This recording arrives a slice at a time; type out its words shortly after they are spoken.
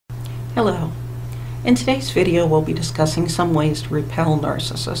Hello. In today's video, we'll be discussing some ways to repel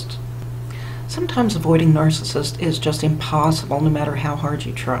narcissists. Sometimes avoiding narcissists is just impossible no matter how hard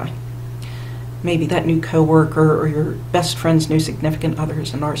you try. Maybe that new coworker or your best friend's new significant other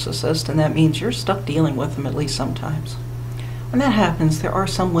is a narcissist, and that means you're stuck dealing with them at least sometimes. When that happens, there are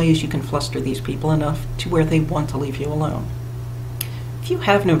some ways you can fluster these people enough to where they want to leave you alone. If you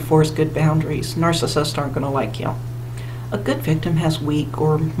haven't enforced good boundaries, narcissists aren't going to like you. A good victim has weak,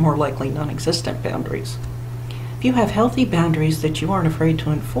 or more likely non-existent, boundaries. If you have healthy boundaries that you aren't afraid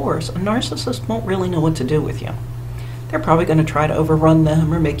to enforce, a narcissist won't really know what to do with you. They're probably going to try to overrun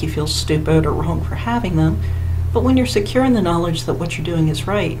them or make you feel stupid or wrong for having them, but when you're secure in the knowledge that what you're doing is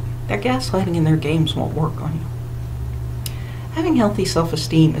right, their gaslighting and their games won't work on you. Having healthy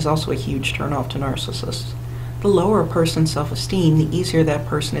self-esteem is also a huge turnoff to narcissists. The lower a person's self-esteem, the easier that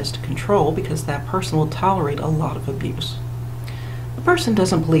person is to control because that person will tolerate a lot of abuse. The person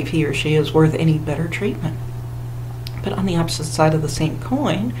doesn't believe he or she is worth any better treatment. But on the opposite side of the same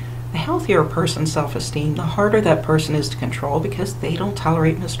coin, the healthier a person's self-esteem, the harder that person is to control because they don't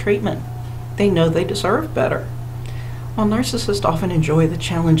tolerate mistreatment. They know they deserve better. While narcissists often enjoy the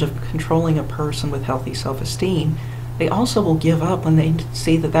challenge of controlling a person with healthy self-esteem, they also will give up when they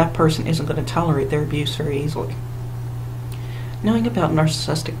see that that person isn't going to tolerate their abuse very easily. Knowing about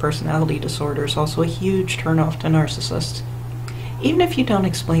narcissistic personality disorder is also a huge turnoff to narcissists. Even if you don't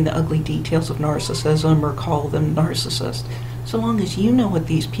explain the ugly details of narcissism or call them narcissists, so long as you know what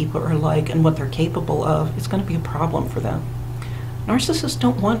these people are like and what they're capable of, it's going to be a problem for them. Narcissists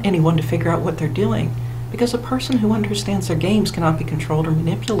don't want anyone to figure out what they're doing, because a person who understands their games cannot be controlled or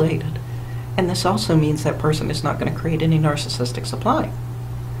manipulated. And this also means that person is not going to create any narcissistic supply.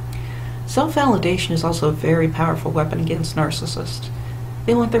 Self-validation is also a very powerful weapon against narcissists.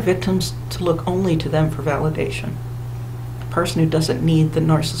 They want their victims to look only to them for validation. A person who doesn't need the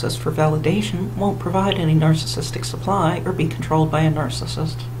narcissist for validation won't provide any narcissistic supply or be controlled by a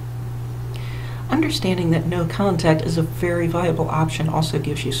narcissist. Understanding that no contact is a very viable option also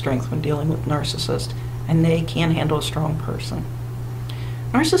gives you strength when dealing with narcissists, and they can handle a strong person.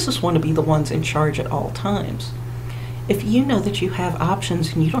 Narcissists want to be the ones in charge at all times. If you know that you have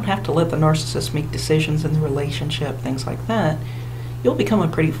options and you don't have to let the narcissist make decisions in the relationship, things like that, you'll become a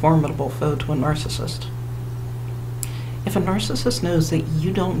pretty formidable foe to a narcissist. If a narcissist knows that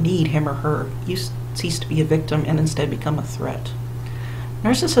you don't need him or her, you cease to be a victim and instead become a threat.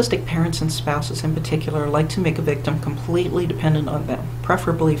 Narcissistic parents and spouses in particular like to make a victim completely dependent on them,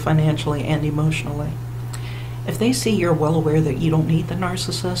 preferably financially and emotionally. If they see you're well aware that you don't need the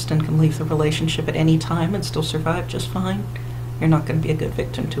narcissist and can leave the relationship at any time and still survive just fine, you're not going to be a good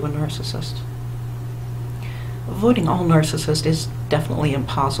victim to a narcissist. Avoiding all narcissists is definitely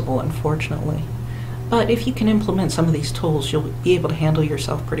impossible, unfortunately. But if you can implement some of these tools, you'll be able to handle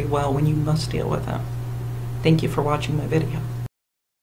yourself pretty well when you must deal with them. Thank you for watching my video.